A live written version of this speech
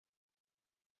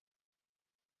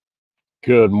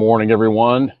Good morning,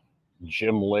 everyone.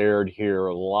 Jim Laird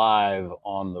here, live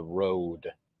on the road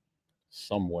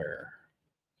somewhere.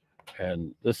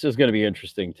 And this is going to be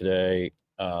interesting today.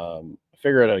 I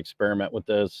figured I'd experiment with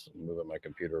this. I'm moving my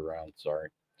computer around, sorry.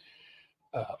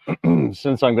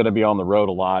 Since I'm going to be on the road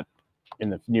a lot in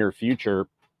the near future,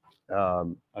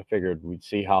 I figured we'd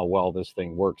see how well this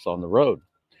thing works on the road.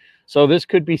 So this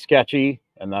could be sketchy,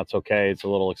 and that's okay. It's a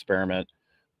little experiment.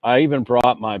 I even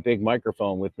brought my big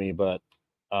microphone with me, but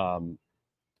um,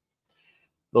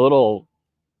 the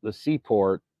the C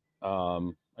port.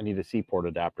 I need a C port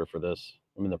adapter for this.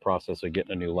 I'm in the process of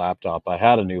getting a new laptop. I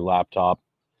had a new laptop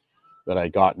that I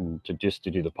gotten to just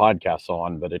to do the podcasts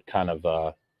on, but it kind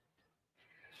of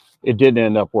it didn't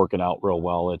end up working out real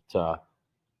well. It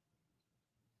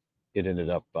ended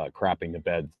up crapping the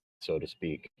bed, so to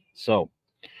speak. So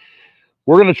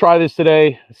we're gonna try this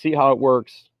today, see how it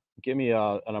works. Give me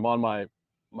and I'm on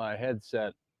my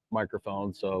headset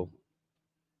microphone, so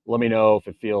let me know if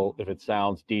it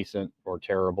sounds decent or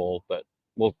terrible, but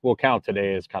we'll count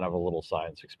today as kind of a little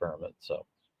science experiment. So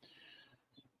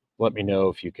let me know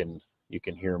if you can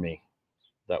hear me.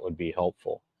 That would be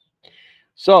helpful.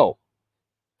 So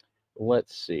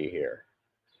let's see here.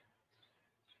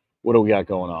 What do we got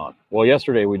going on? Well,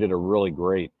 yesterday we did a really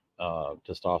great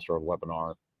testosterone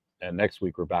webinar, and next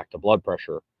week we're back to blood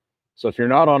pressure. So if you're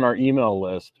not on our email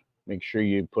list, make sure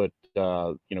you put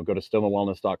go to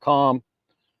stomawellness.com.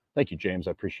 Thank you, James.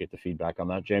 I appreciate the feedback on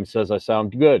that. James says I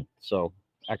sound good, so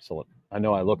excellent. I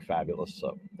know I look fabulous,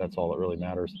 so that's all that really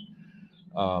matters.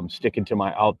 Sticking to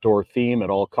my outdoor theme at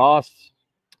all costs.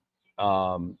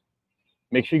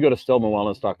 Make sure you go to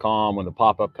stillmanwellness.com. When the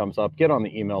pop-up comes up, get on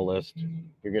the email list.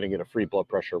 You're going to get a free blood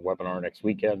pressure webinar next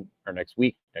weekend or next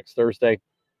week, next Thursday.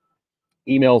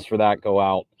 Emails for that go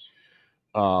out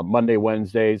Monday,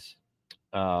 Wednesdays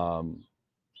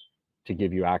to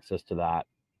give you access to that.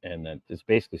 And then it's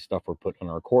basically stuff we're putting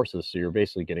on our courses. So you're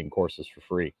basically getting courses for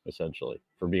free, essentially,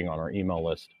 for being on our email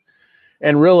list.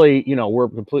 And really, we're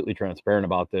completely transparent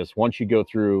about this. Once you go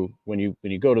through, when you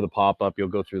go to the pop-up, you'll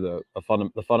go through the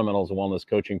fundamentals of wellness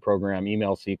coaching program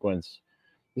email sequence.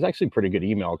 It's actually a pretty good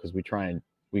email because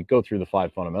we go through the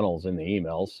 5 fundamentals in the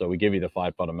emails. So we give you the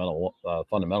 5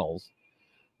 fundamentals.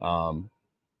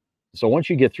 So once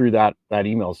you get through that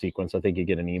email sequence, I think you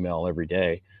get an email every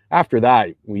day. After that,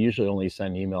 we usually only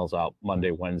send emails out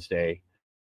Monday, Wednesday,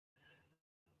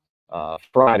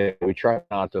 Friday. We try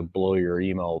not to blow your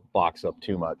email box up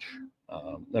too much.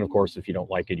 And of course, if you don't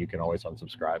like it, you can always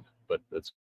unsubscribe. But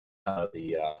that's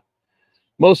the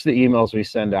most of the emails we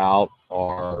send out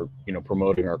are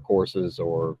promoting our courses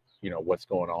or what's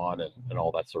going on and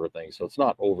all that sort of thing. So it's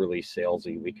not overly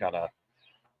salesy.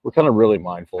 We're kind of really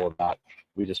mindful of that.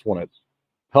 We just want to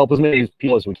help as many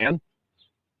people as we can,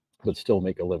 but still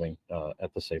make a living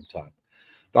at the same time.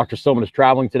 Dr. Stillman is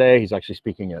traveling today. He's actually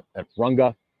speaking at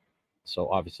Runga. So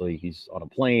obviously he's on a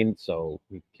plane, so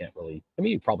we can't really,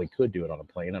 you probably could do it on a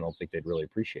plane. I don't think they'd really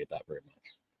appreciate that very much.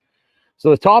 So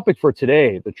the topic for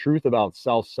today, the truth about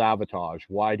self-sabotage,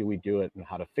 why do we do it and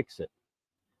how to fix it?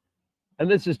 And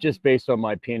this is just based on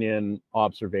my opinion,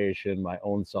 observation, my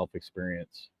own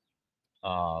self-experience.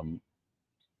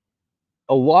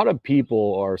 A lot of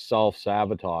people are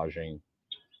self-sabotaging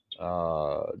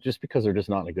just because they're just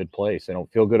not in a good place. They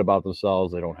don't feel good about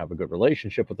themselves. They don't have a good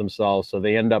relationship with themselves. So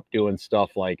they end up doing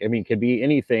stuff like, it could be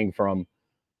anything from,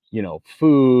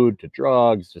 food to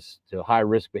drugs, just to high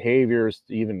risk behaviors,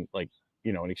 to even like,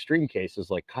 in extreme cases,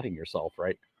 like cutting yourself,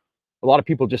 right? A lot of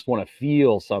people just want to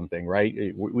feel something,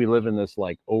 right? We live in this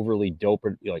like overly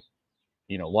dopamine, like,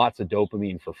 lots of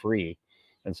dopamine for free.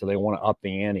 And so they want to up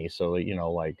the ante. So,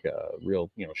 real,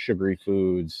 sugary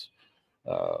foods,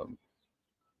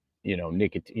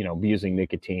 nicotine, using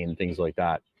nicotine, things like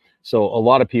that. So a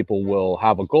lot of people will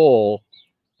have a goal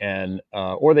and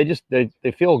or they just they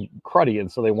feel cruddy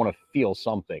and so they want to feel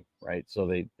something, right? So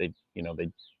they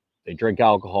drink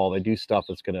alcohol, they do stuff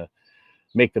that's going to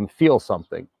make them feel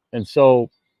something. And so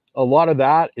a lot of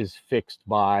that is fixed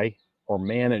by or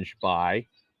managed by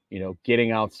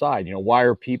getting outside. Why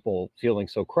are people feeling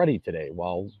so cruddy today?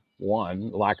 Well, one,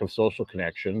 lack of social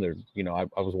connection. There, I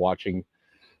was watching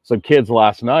some kids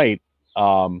last night.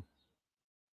 They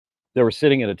were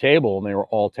sitting at a table and they were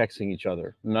all texting each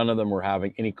other. None of them were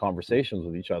having any conversations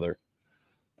with each other.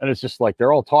 And it's just like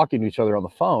they're all talking to each other on the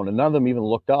phone and none of them even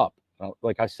looked up.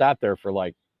 Like I sat there for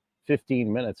like 15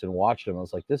 minutes and watched them. I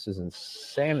was like, this is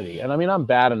insanity. And I'm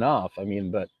bad enough.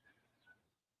 But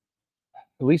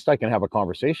at least I can have a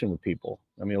conversation with people.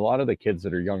 A lot of the kids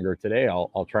that are younger today,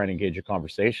 I'll try and engage a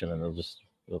conversation and they'll just,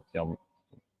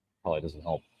 probably doesn't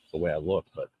help the way I look,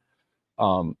 but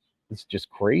it's just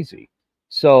crazy.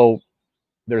 So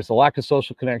there's a lack of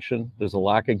social connection. There's a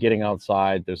lack of getting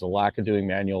outside. There's a lack of doing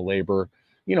manual labor.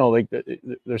 Like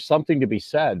there's something to be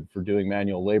said for doing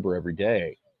manual labor every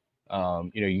day.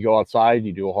 You go outside,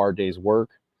 you do a hard day's work.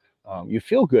 You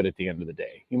feel good at the end of the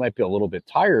day. You might be a little bit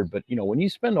tired, but when you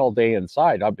spend all day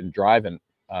inside, I've been driving.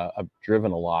 I've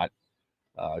driven a lot.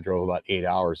 Drove about 8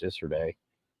 hours yesterday,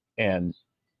 and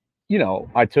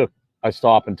I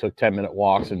stopped and took 10-minute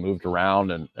walks and moved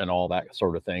around and all that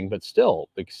sort of thing. But still,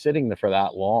 like sitting there for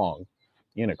that long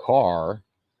in a car,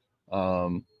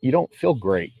 you don't feel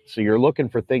great. So you're looking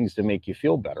for things to make you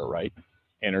feel better, right?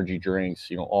 Energy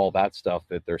drinks, all that stuff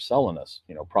that they're selling us,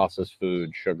 processed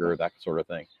food, sugar, that sort of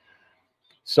thing.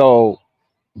 So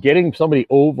getting somebody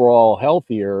overall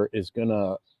healthier is going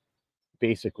to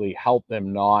basically help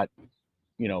them not,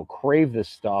 crave this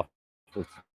stuff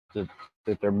that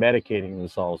they're medicating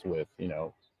themselves with,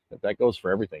 that goes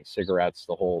for everything, cigarettes,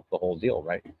 the whole deal,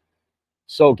 right?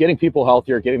 So getting people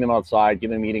healthier, getting them outside,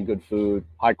 getting them eating good food,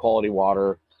 high quality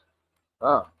water.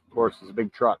 Of course, it's a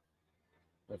big truck.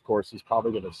 Of course, he's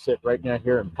probably going to sit right now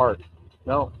here and park.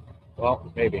 No,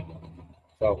 well, maybe.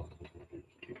 So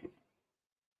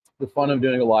the fun of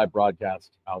doing a live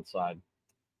broadcast outside.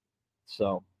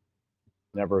 So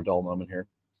never a dull moment here.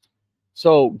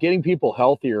 So getting people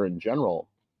healthier in general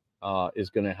is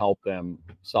going to help them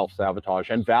self-sabotage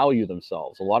and value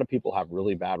themselves. A lot of people have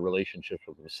really bad relationships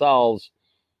with themselves.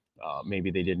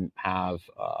 Maybe they didn't have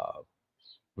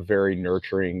very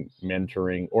nurturing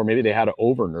mentoring, or maybe they had an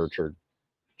over-nurtured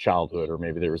childhood, or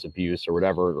maybe there was abuse or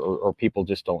whatever, or people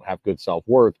just don't have good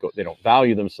self-worth. They don't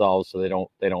value themselves, so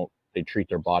they treat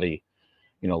their body,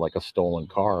 like a stolen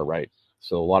car, right?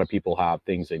 So a lot of people have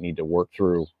things they need to work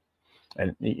through.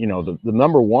 And the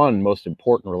number one most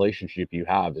important relationship you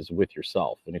have is with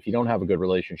yourself. And if you don't have a good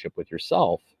relationship with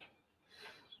yourself,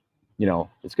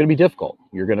 it's going to be difficult.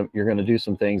 You're going to do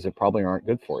some things that probably aren't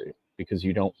good for you because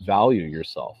you don't value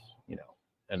yourself,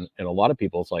 and a lot of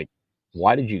people, it's like,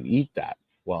 why did you eat that?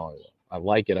 Well, I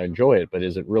like it, I enjoy it, but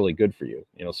is it really good for you?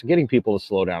 So getting people to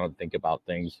slow down and think about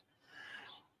things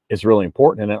is really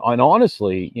important. And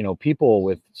honestly, people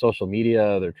with social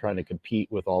media, they're trying to compete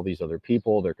with all these other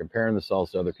people. They're comparing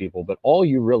themselves to other people, but all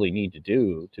you really need to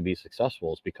do to be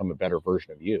successful is become a better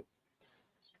version of you.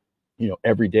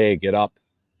 Every day, get up,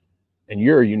 and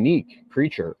you're a unique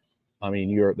creature. I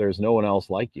mean, there's no one else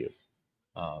like you.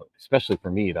 Especially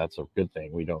for me, that's a good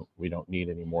thing. We don't need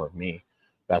any more of me.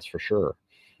 That's for sure.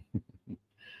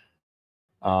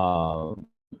 One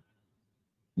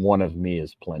of me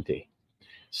is plenty.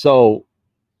 So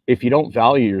if you don't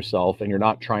value yourself and you're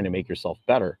not trying to make yourself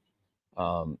better,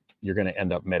 you're going to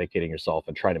end up medicating yourself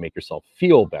and trying to make yourself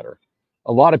feel better.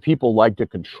 A lot of people like to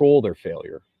control their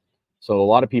failure. So a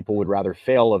lot of people would rather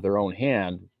fail of their own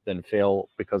hand than fail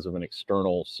because of an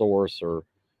external source, or,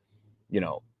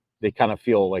 they kind of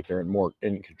feel like they're more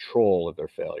in control of their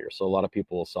failure. So a lot of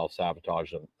people will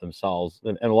self-sabotage themselves,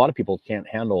 and a lot of people can't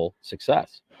handle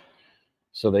success.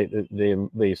 So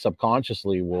they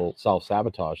subconsciously will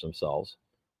self-sabotage themselves.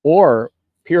 Or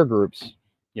peer groups,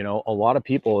 a lot of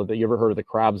people, that you ever heard of the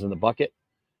crabs in the bucket?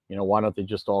 Why don't they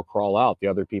just all crawl out? The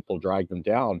other people drag them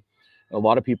down. A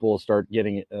lot of people will start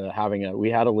getting,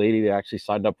 we had a lady that actually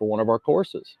signed up for one of our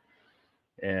courses,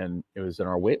 and it was in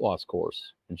our weight loss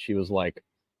course. And she was like,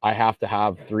 I have to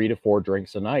have 3 to 4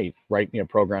 drinks a night, write me a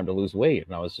program to lose weight.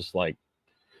 And I was just like,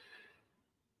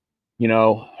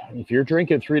 if you're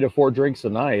drinking 3 to 4 drinks a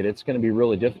night, it's going to be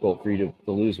really difficult for you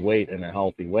to lose weight in a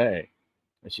healthy way.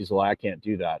 And she's like, I can't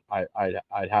do that.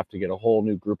 I'd have to get a whole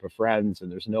new group of friends,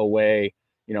 and there's no way,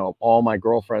 all my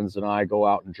girlfriends and I go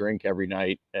out and drink every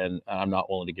night, and I'm not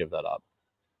willing to give that up.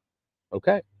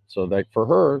 Okay. So that for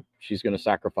her, she's going to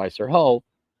sacrifice her health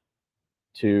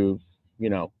to,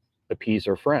 appease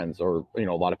her friends. Or, a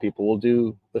lot of people will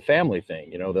do the family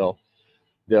thing.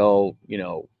 They'll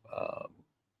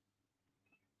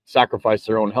sacrifice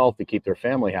their own health to keep their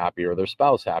family happy or their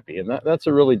spouse happy. And that's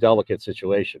a really delicate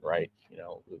situation, right?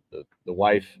 The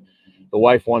wife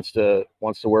wants to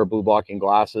wear blue blocking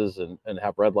glasses and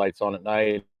have red lights on at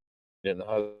night, and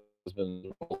the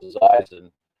husband rolls his eyes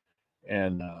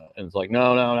and it's like,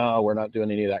 no, we're not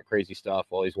doing any of that crazy stuff,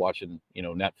 while he's watching,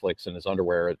 Netflix in his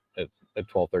underwear at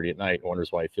 12:30 at night, and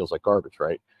wonders why he feels like garbage,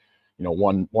 right?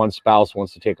 One spouse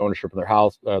wants to take ownership of their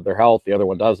health, the other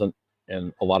one doesn't.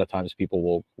 And a lot of times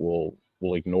people will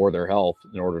ignore their health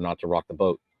in order not to rock the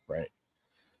boat, right?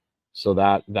 So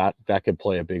that could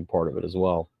play a big part of it as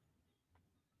well.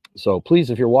 So please,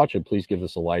 if you're watching, please give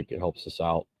this a like. It helps us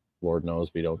out. Lord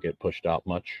knows we don't get pushed out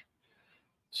much.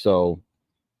 So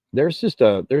there's just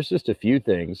a few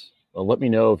things let me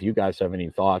know if you guys have any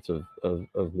thoughts of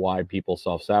why people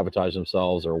self-sabotage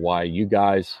themselves, or why you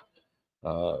guys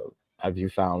uh, have you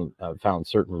found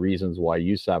certain reasons why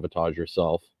you sabotage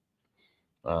yourself.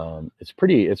 It's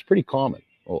pretty common.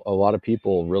 A lot of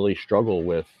people really struggle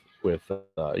with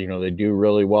they do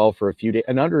really well for a few days,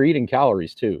 and under eating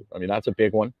calories too. I mean, that's a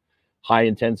big one. High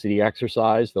intensity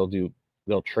exercise,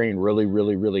 they'll train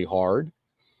really hard,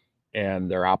 and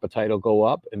their appetite will go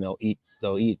up, and they'll eat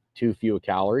too few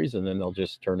calories, and then they'll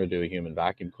just turn into a human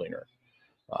vacuum cleaner.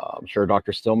 I'm sure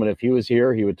Dr. Stillman, if he was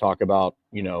here, he would talk about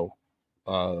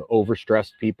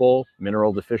overstressed people,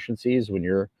 mineral deficiencies. When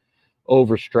you're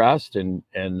overstressed and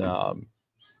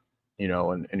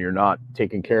you're not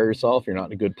taking care of yourself, you're not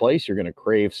in a good place, you're going to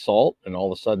crave salt, and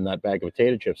all of a sudden that bag of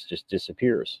potato chips just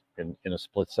disappears in a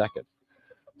split second.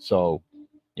 So,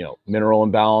 mineral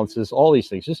imbalances, all these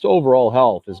things, just overall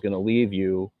health is going to leave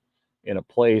you in a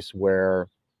place where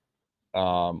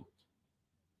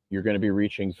you're going to be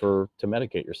reaching to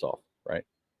medicate yourself, right?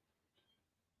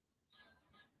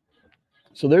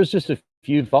 So there's just a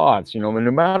few thoughts, no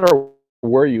matter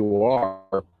where you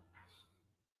are,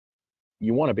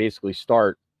 you want to basically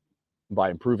start by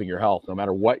improving your health, no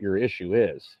matter what your issue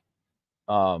is.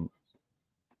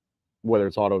 Whether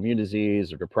it's autoimmune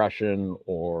disease or depression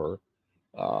or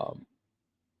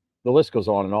the list goes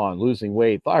on and on, losing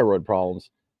weight, thyroid problems,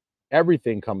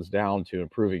 everything comes down to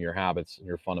improving your habits and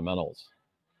your fundamentals.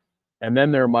 And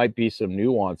then there might be some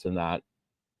nuance in that.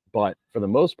 But for the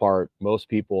most part, most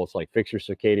people, it's like fix your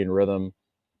circadian rhythm,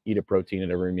 eat a protein at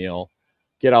every meal,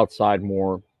 get outside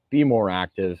more, be more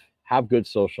active, have good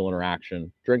social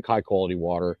interaction, drink high quality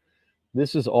water.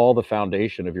 This is all the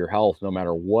foundation of your health, no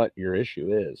matter what your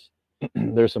issue is.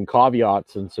 There's some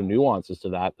caveats and some nuances to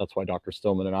that. That's why Dr.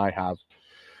 Stillman and I have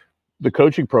the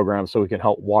coaching program, so we can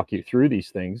help walk you through these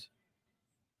things.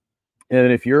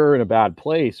 And if you're in a bad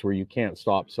place where you can't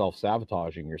stop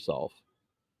self-sabotaging yourself,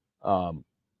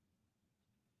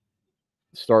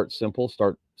 start simple,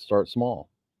 start small,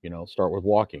 start with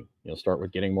walking, start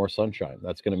with getting more sunshine.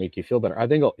 That's going to make you feel better. I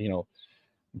think,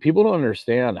 people don't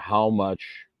understand how much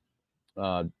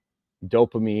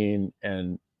dopamine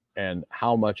and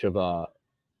how much of an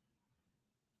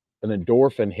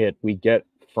endorphin hit we get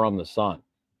from the sun.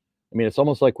 I mean, it's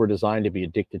almost like we're designed to be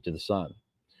addicted to the sun.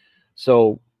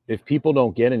 So if people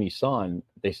don't get any sun,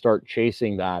 they start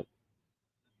chasing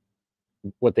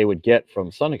what they would get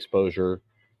from sun exposure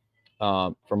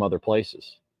from other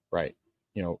places, right?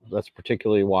 That's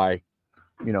particularly why,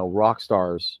 rock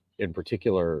stars in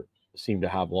particular seem to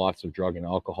have lots of drug and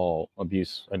alcohol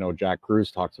abuse. I know Jack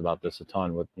Cruz talks about this a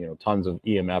ton with, tons of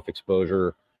EMF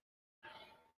exposure,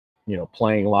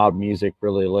 playing loud music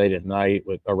really late at night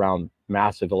around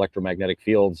massive electromagnetic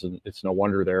fields. And it's no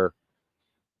wonder they're,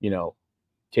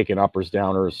 taking uppers,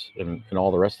 downers, and all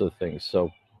the rest of the things.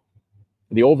 So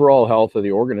the overall health of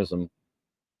the organism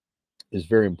is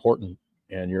very important,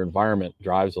 and your environment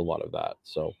drives a lot of that.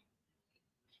 So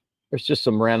there's just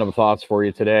some random thoughts for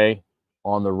you today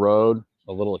on the road,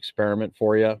 a little experiment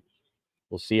for you.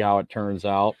 We'll see how it turns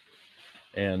out.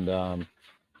 And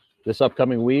this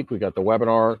upcoming week, we got the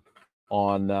webinar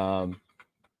on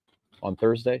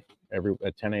Thursday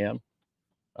at 10 a.m.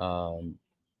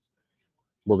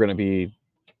 We're going to be,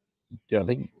 I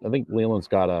think Leland's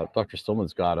got Dr.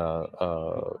 Stillman's got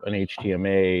an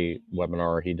HTMA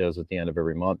webinar he does at the end of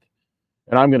every month,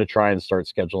 and I'm going to try and start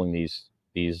scheduling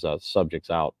these subjects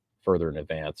out further in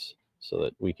advance so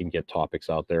that we can get topics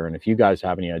out there. And if you guys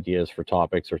have any ideas for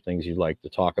topics or things you'd like to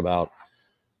talk about,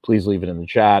 please leave it in the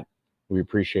chat. We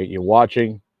appreciate you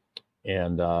watching,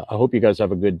 and I hope you guys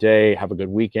have a good day, have a good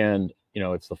weekend.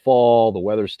 It's the fall, the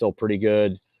weather's still pretty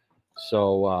good,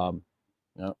 so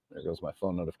oh, there goes my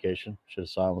phone notification. Should have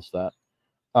silenced that.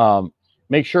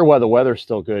 Make sure while the weather's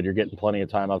still good, you're getting plenty of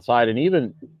time outside. And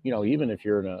even if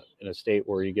you're in a state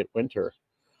where you get winter,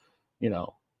 there's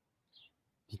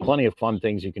plenty of fun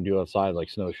things you can do outside, like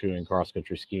snowshoeing,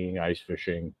 cross-country skiing, ice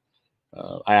fishing.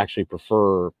 I actually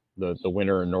prefer the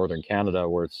winter in northern Canada,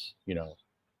 where it's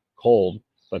cold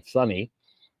but sunny,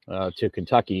 to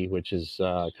Kentucky, which is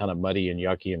kind of muddy and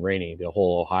yucky and rainy. The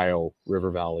whole Ohio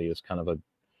River Valley is kind of a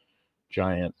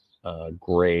giant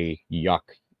gray yuck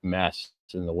mess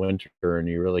in the winter, and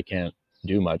you really can't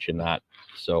do much in that.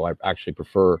 So I actually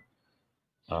prefer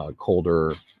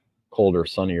colder,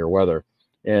 sunnier weather.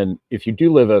 And if you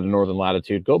do live at a northern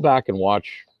latitude, go back and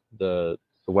watch the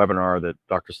webinar that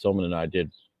Dr. Stillman and I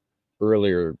did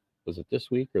earlier. Was it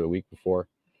this week or the week before?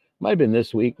 Might have been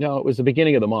this week. No, it was the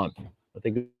beginning of the month. I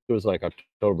think it was like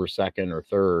October 2nd or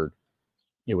 3rd.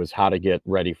 It was how to get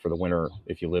ready for the winter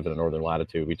if you live in a northern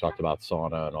latitude. We talked about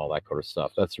sauna and all that kind of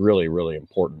stuff. That's really, really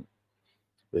important.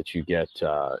 that you get,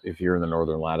 if you're in the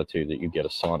northern latitude, that you get a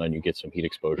sauna and you get some heat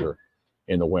exposure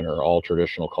in the winter. All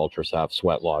traditional cultures have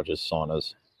sweat lodges,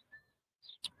 saunas,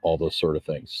 all those sort of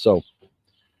things. So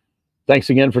thanks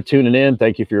again for tuning in.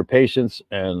 Thank you for your patience,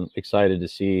 and excited to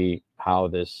see how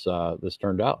this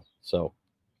turned out. So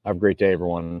have a great day,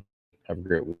 everyone. Have a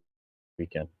great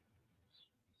weekend.